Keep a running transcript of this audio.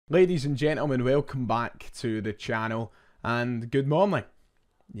Ladies and gentlemen, welcome back to the channel and good morning.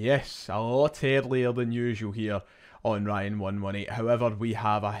 Yes, a lot earlier than usual here on Ryan118. However, we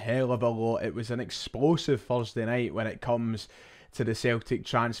have a hell of a lot. It was an explosive Thursday night when it comes to the Celtic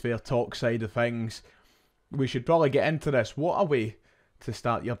transfer talk side of things. We should probably get into this. What a way to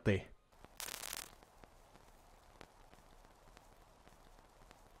start your day.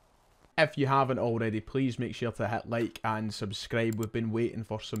 If you haven't already, please make sure to hit like and subscribe. We've been waiting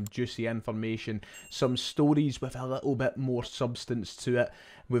for some juicy information, some stories with a little bit more substance to it.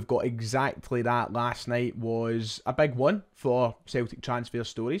 We've got exactly that. Last night was a big one for Celtic transfer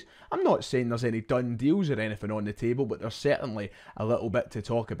stories. I'm not saying there's any done deals or anything on the table, but there's certainly a little bit to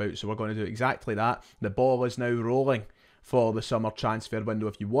talk about, so we're going to do exactly that. The ball is now rolling for the summer transfer window.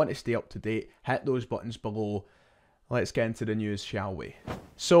 If you want to stay up to date, hit those buttons below. Let's get into the news, shall we?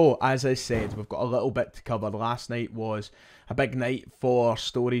 So, as I said, we've got a little bit to cover. Last night was a big night for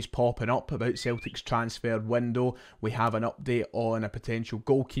stories popping up about Celtic's transfer window. We have an update on a potential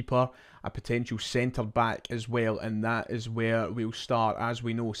goalkeeper, a potential centre-back as well, and that is where we'll start. As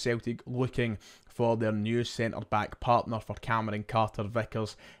we know, Celtic looking for their new centre-back partner for Cameron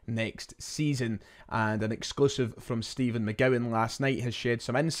Carter-Vickers next season. And an exclusive from Stephen McGowan last night has shed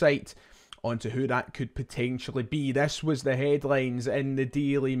some insight onto who that could potentially be. This was the headlines in the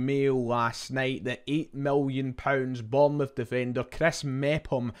Daily Mail last night. The £8 million Bournemouth defender Chris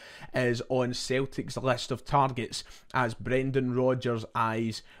Mepham is on Celtic's list of targets as Brendan Rodgers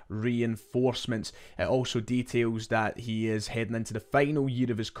eyes reinforcements. It also details that he is heading into the final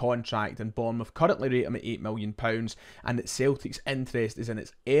year of his contract and Bournemouth currently rate him at £8 million and that Celtic's interest is in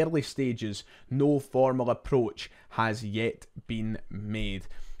its early stages. No formal approach has yet been made.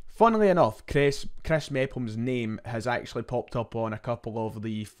 Funnily enough, Chris Mepham's name has actually popped up on a couple of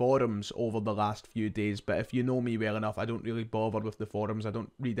the forums over the last few days, but if you know me well enough, I don't really bother with the forums. I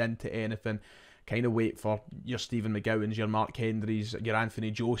don't read into anything. Kind of wait for your Stephen McGowans, your Mark Hendrys, your Anthony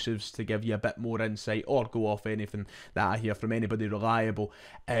Josephs to give you a bit more insight or go off anything that I hear from anybody reliable.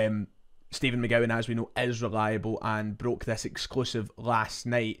 Stephen McGowan, as we know, is reliable and broke this exclusive last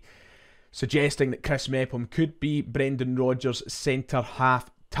night, suggesting that Chris Mepham could be Brendan Rodgers'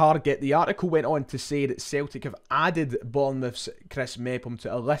 centre-half target. The article went on to say that Celtic have added Bournemouth's Chris Mepham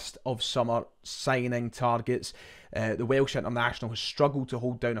to a list of summer signing targets. The Welsh international has struggled to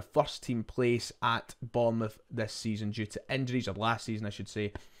hold down a first-team place at Bournemouth this season due to injuries, or last season I should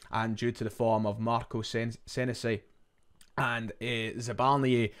say, and due to the form of Marco Senesi and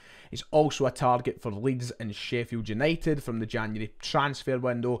Zabarnie. Is also a target for Leeds and Sheffield United from the January transfer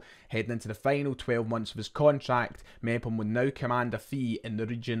window. Heading into the final 12 months of his contract, Mepham will now command a fee in the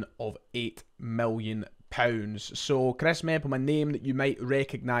region of £8 million. So Chris Mepham, a name that you might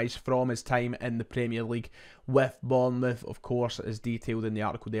recognise from his time in the Premier League with Bournemouth, of course, as detailed in the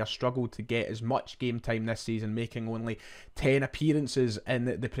article. They have struggled to get as much game time this season, making only 10 appearances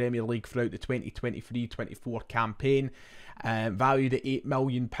in the Premier League throughout the 2023-24 campaign. Valued at £8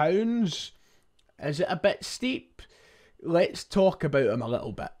 million. Is it a bit steep? Let's talk about him a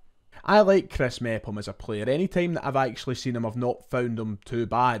little bit. I like Chris Mepham as a player. Anytime that I've actually seen him, I've not found him too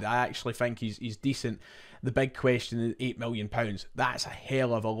bad. I actually think he's decent. The big question is £8 million. That's a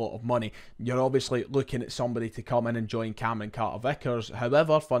hell of a lot of money. You're obviously looking at somebody to come in and join Cameron Carter-Vickers.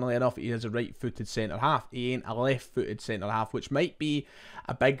 However, funnily enough, he is a right-footed centre-half. He ain't a left-footed centre-half, which might be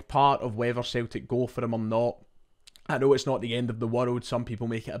a big part of whether Celtic go for him or not. I know it's not the end of the world. Some people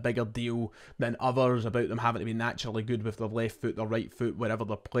make it a bigger deal than others about them having to be naturally good with their left foot, their right foot, wherever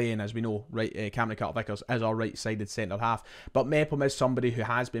they're playing. As we know, Cameron Carter-Vickers is our right-sided centre-half. But Mepham is somebody who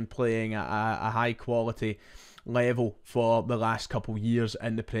has been playing at a high-quality level for the last couple of years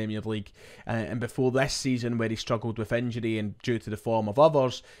in the Premier League. And before this season, where he struggled with injury and due to the form of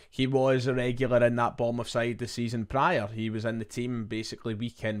others, he was a regular in that Bournemouth side the season prior. He was in the team basically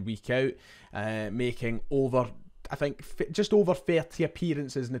week in, week out, making I think just over 30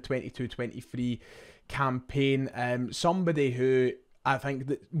 appearances in the 22-23 campaign. Somebody who I think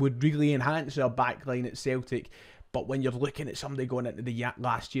that would really enhance our backline at Celtic. But when you're looking at somebody going into the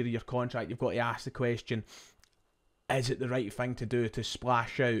last year of your contract, you've got to ask the question, is it the right thing to do to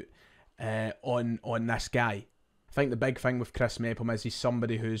splash out on this guy? I think the big thing with Chris Mepham is he's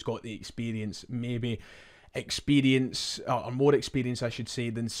somebody who's got the experience. Maybe experience, or more experience I should say,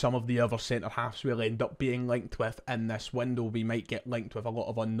 than some of the other centre-halves we'll end up being linked with in this window. We might get linked with a lot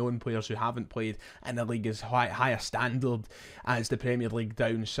of unknown players who haven't played in a league as higher standard as the Premier League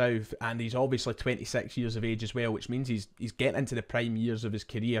down south, and he's obviously 26 years of age as well, which means he's getting into the prime years of his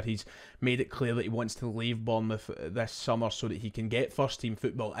career. He's made it clear that he wants to leave Bournemouth this summer so that he can get first team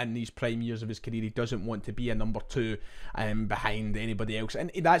football in these prime years of his career. He doesn't want to be a number 2 behind anybody else,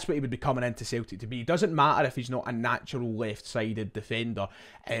 and that's what he would be coming into Celtic to be. It doesn't matter if he's not a natural left-sided defender.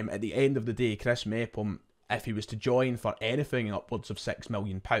 At the end of the day, Chris Mepham, if he was to join for anything upwards of £6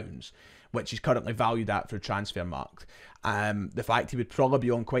 million, which he's currently valued at through Transfermarkt, the fact he would probably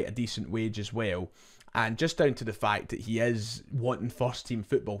be on quite a decent wage as well, and just down to the fact that he is wanting first team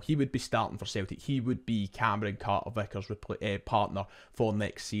football, he would be starting for Celtic. He would be Cameron Carter-Vickers' partner for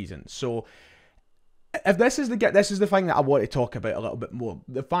next season. So if this is the thing that I want to talk about a little bit more.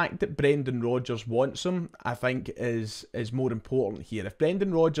 The fact that Brendan Rodgers wants him, I think, is more important here. If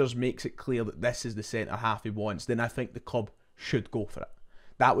Brendan Rodgers makes it clear that this is the centre half he wants, then I think the club should go for it.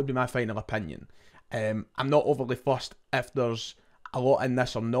 That would be my final opinion. I'm not overly fussed if there's a lot in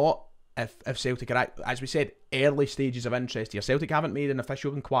this or not. If Celtic are, as we said, early stages of interest here. Celtic haven't made an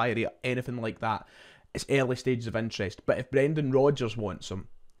official inquiry or anything like that. It's early stages of interest. But if Brendan Rodgers wants him,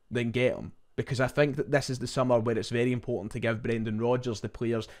 then get him. Because I think that this is the summer where it's very important to give Brendan Rodgers the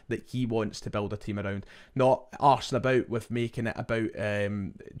players that he wants to build a team around. Not arsing about with making it about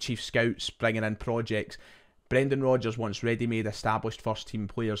chief scouts, bringing in projects. Brendan Rodgers wants ready-made, established first-team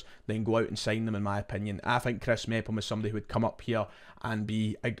players, then go out and sign them, in my opinion. I think Chris Mepham is somebody who would come up here and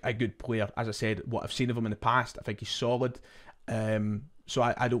be a good player. As I said, what I've seen of him in the past, I think he's solid. So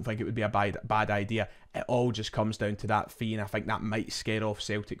I don't think it would be a bad idea. It all just comes down to that fee, and I think that might scare off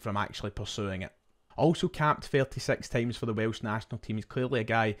Celtic from actually pursuing it. Also capped 36 times for the Welsh national team. He's clearly a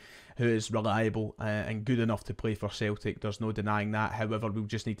guy who is reliable and good enough to play for Celtic. There's no denying that. However, we'll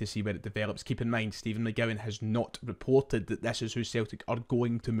just need to see where it develops. Keep in mind, Stephen McGowan has not reported that this is who Celtic are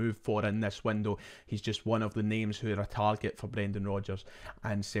going to move for in this window. He's just one of the names who are a target for Brendan Rodgers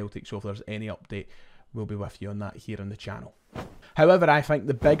and Celtic. So if there's any update, we'll be with you on that here on the channel. However, I think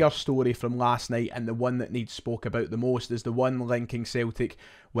the bigger story from last night, and the one that needs spoke about the most, is the one linking Celtic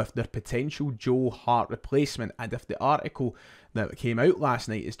with their potential Joe Hart replacement. And if the article that came out last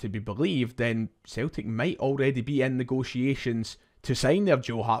night is to be believed, then Celtic might already be in negotiations to sign their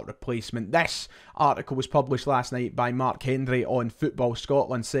Joe Hart replacement. This article was published last night by Mark Hendry on Football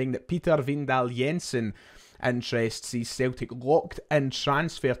Scotland, saying that Peter Vindal Jensen interest sees Celtic locked in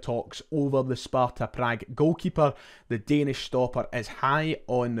transfer talks over the Sparta Prague goalkeeper. The Danish stopper is high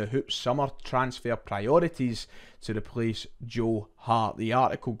on the Hoops summer transfer priorities to replace Joe Hart. The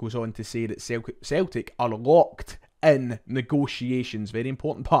article goes on to say that Celtic are locked in negotiations, very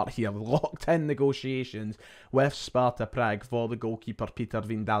important part here, locked in negotiations with Sparta Prague for the goalkeeper Peter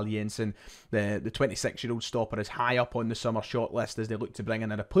Vindal Jensen. The 26-year-old stopper is high up on the summer shortlist as they look to bring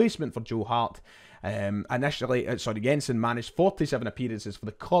in a replacement for Joe Hart. Jensen managed 47 appearances for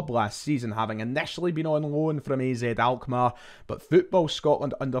the club last season, having initially been on loan from AZ Alkmaar, but Football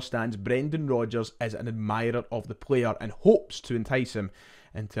Scotland understands Brendan Rodgers is an admirer of the player and hopes to entice him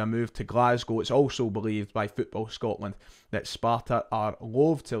into a move to Glasgow. It's also believed by Football Scotland that Sparta are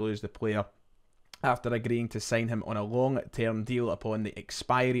loath to lose the player after agreeing to sign him on a long-term deal upon the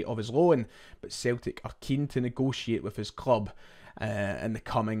expiry of his loan, but Celtic are keen to negotiate with his club in the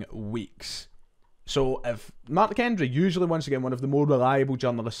coming weeks. So if Mark Hendry, usually once again one of the more reliable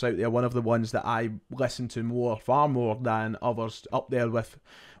journalists out there, one of the ones that I listen to far more than others, up there with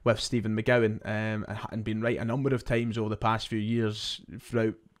Stephen McGowan, and been right a number of times over the past few years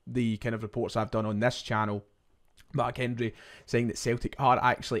throughout the kind of reports I've done on this channel, Mark Hendry saying that Celtic are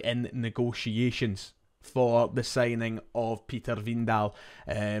actually in negotiations for the signing of Peter Vindal.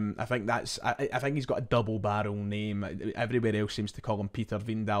 I think he's got a double barrel name. Everywhere else seems to call him Peter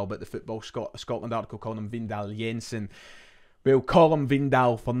Vindal, but the Football Scotland article calling him Vindal Jensen. We'll call him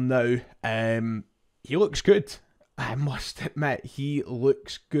Vindal for now. He looks good. I must admit, he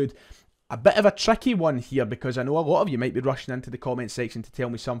looks good. A bit of a tricky one here, because I know a lot of you might be rushing into the comment section to tell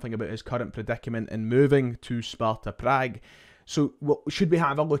me something about his current predicament in moving to Sparta Prague. So should we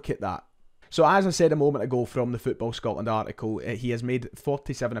have a look at that? So as I said a moment ago from the Football Scotland article, he has made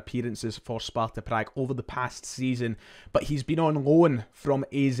 47 appearances for Sparta Prague over the past season, but he's been on loan from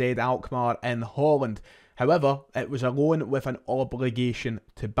AZ Alkmaar in Holland. However, it was a loan with an obligation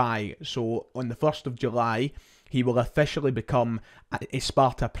to buy. So on the 1st of July, he will officially become a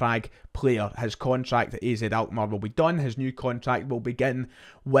Sparta Prague player. His contract at AZ Alkmaar will be done. His new contract will begin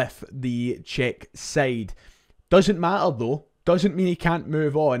with the Czech side. Doesn't matter though, doesn't mean he can't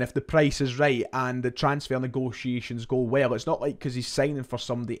move on if the price is right and the transfer negotiations go well. It's not like because he's signing for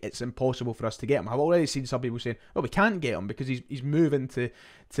somebody, it's impossible for us to get him. I've already seen some people saying, "Well, we can't get him because he's moving to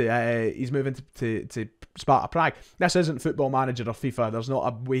Sparta Prague." This isn't Football Manager or FIFA. There's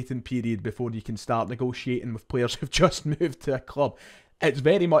not a waiting period before you can start negotiating with players who've just moved to a club. It's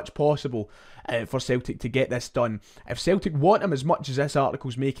very much possible for Celtic to get this done. If Celtic want him as much as this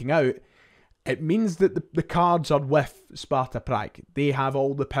article's making out, it means that the cards are with Sparta Prague. They have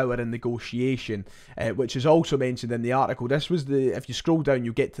all the power in negotiation, which is also mentioned in the article. This was if you scroll down,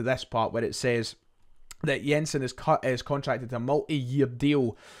 you get to this part where it says that Jensen is contracted a multi-year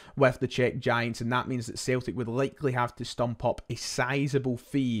deal with the Czech Giants, and that means that Celtic would likely have to stump up a sizable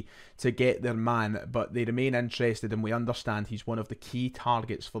fee to get their man, but they remain interested, and we understand he's one of the key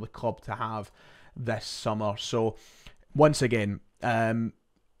targets for the club to have this summer. So, once again,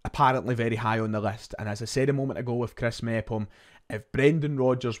 apparently very high on the list, and as I said a moment ago with Chris Mepham, if Brendan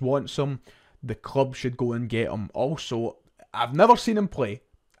Rodgers wants him, the club should go and get him. Also, I've never seen him play,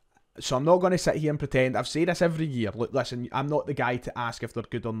 so I'm not going to sit here and pretend. I've said this every year. Look, listen, I'm not the guy to ask if they're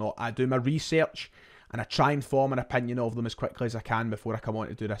good or not. I do my research and I try and form an opinion of them as quickly as I can before I come on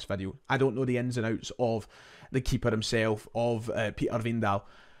to do this video. I don't know the ins and outs of the keeper himself, of Peter Vindal,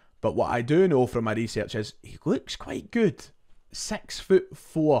 but what I do know from my research is he looks quite good.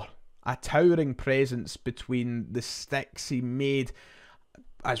 6'4", a towering presence between the sticks. He made,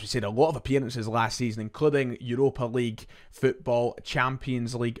 as we said, a lot of appearances last season, including Europa League football,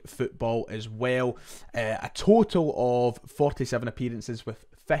 Champions League football as well. A total of 47 appearances with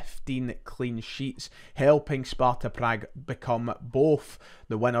 15 clean sheets, helping Sparta Prague become both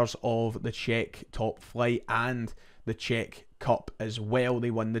the winners of the Czech Top Flight and the Czech Cup as well.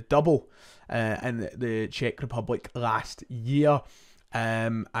 They won the double in the Czech Republic last year,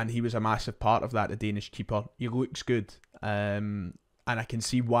 and he was a massive part of that, the Danish keeper. He looks good, and I can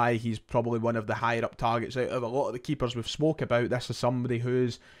see why he's probably one of the higher up targets out of a lot of the keepers we've spoke about. This is somebody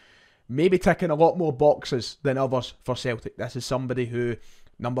who's maybe ticking a lot more boxes than others for Celtic. This is somebody who,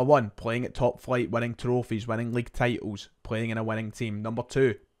 number one, playing at top flight, winning trophies, winning league titles, playing in a winning team. Number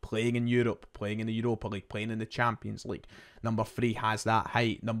two, playing in Europe, playing in the Europa League, playing in the Champions League. Number three, has that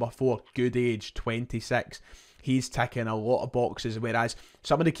height. Number four, good age, 26. He's ticking a lot of boxes, whereas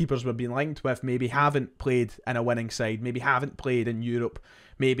some of the keepers we've been linked with maybe haven't played in a winning side, maybe haven't played in Europe,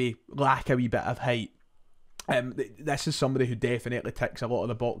 maybe lack a wee bit of height. This is somebody who definitely ticks a lot of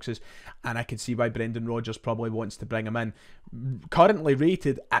the boxes, and I can see why Brendan Rodgers probably wants to bring him in. Currently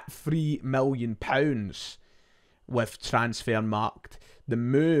rated at £3 million with transfer marked. The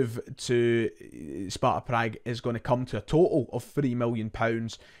move to Sparta Prague is going to come to a total of £3 million,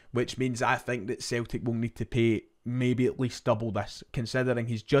 which means I think that Celtic will need to pay maybe at least double this, considering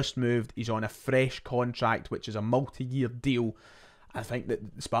he's just moved, he's on a fresh contract, which is a multi-year deal. I think that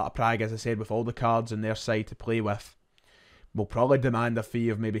Sparta Prague, as I said, with all the cards on their side to play with, will probably demand a fee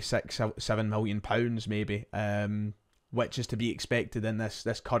of maybe £6-7 million, maybe, which is to be expected in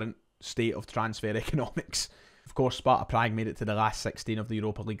this current state of transfer economics. Of course, Sparta Prague made it to the last 16 of the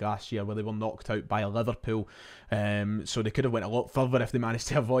Europa League last year, where they were knocked out by Liverpool. So they could have went a lot further if they managed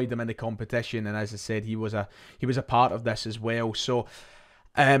to avoid him in the competition. And as I said, he was a part of this as well. So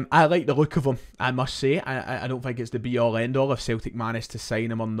I like the look of him, I must say. I don't think it's the be-all, end-all if Celtic managed to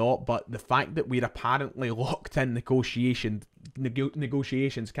sign him or not. But the fact that we're apparently locked in negotiations,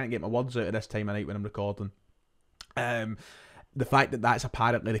 can't get my words out at this time of night when I'm recording. The fact that that's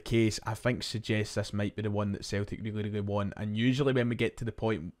apparently the case, I think suggests this might be the one that Celtic really, really want. And usually when we get to the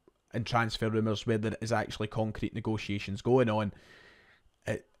point in transfer rumours where there is actually concrete negotiations going on,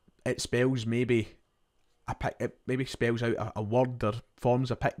 it spells spells out a word or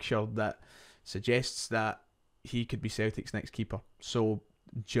forms a picture that suggests that he could be Celtic's next keeper. So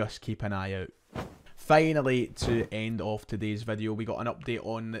just keep an eye out. Finally, to end off today's video, we got an update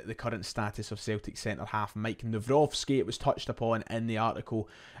on the current status of Celtic centre-half Mike Nawrowski. It was touched upon in the article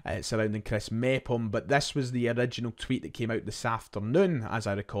surrounding Chris Mepham, but this was the original tweet that came out this afternoon, as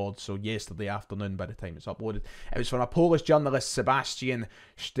I record, so yesterday afternoon by the time it's uploaded. It was from a Polish journalist, Sebastian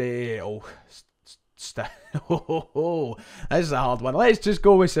this is a hard one. Let's just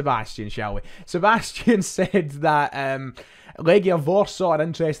go with Sebastian, shall we? Sebastian said that Legia Warsaw are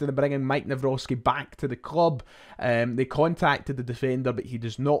interested in bringing Mike Nawrowski back to the club. They contacted the defender, but he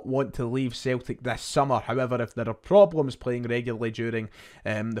does not want to leave Celtic this summer. However, if there are problems playing regularly during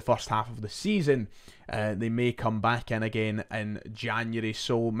the first half of the season, they may come back in again in January.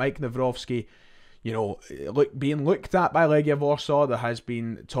 So Mike Nawrowski, you know, being looked at by Legia Warsaw. There has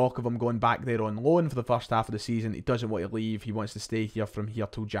been talk of him going back there on loan for the first half of the season. He doesn't want to leave. He wants to stay here from here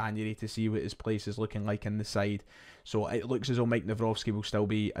till January to see what his place is looking like in the side. So it looks as though Mike Nawrowski will still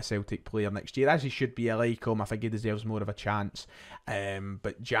be a Celtic player next year, as he should be. I like him. I think he deserves more of a chance.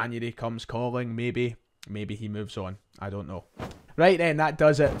 But January comes calling. Maybe he moves on. I don't know. Right then, that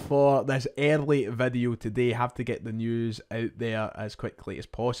does it for this early video today. Have to get the news out there as quickly as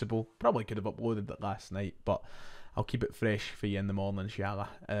possible. Probably could have uploaded it last night, but I'll keep it fresh for you in the morning, inshallah.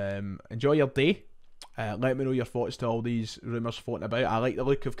 Enjoy your day. Let me know your thoughts to all these rumours floating about. I like the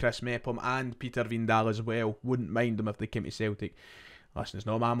look of Chris Mepham and Peter Vindal as well. Wouldn't mind them if they came to Celtic. Listen, it's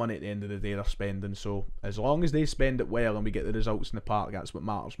not my money at the end of the day they're spending, so as long as they spend it well and we get the results in the park, that's what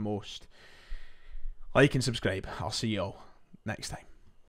matters most. Like and subscribe. I'll see you all next time.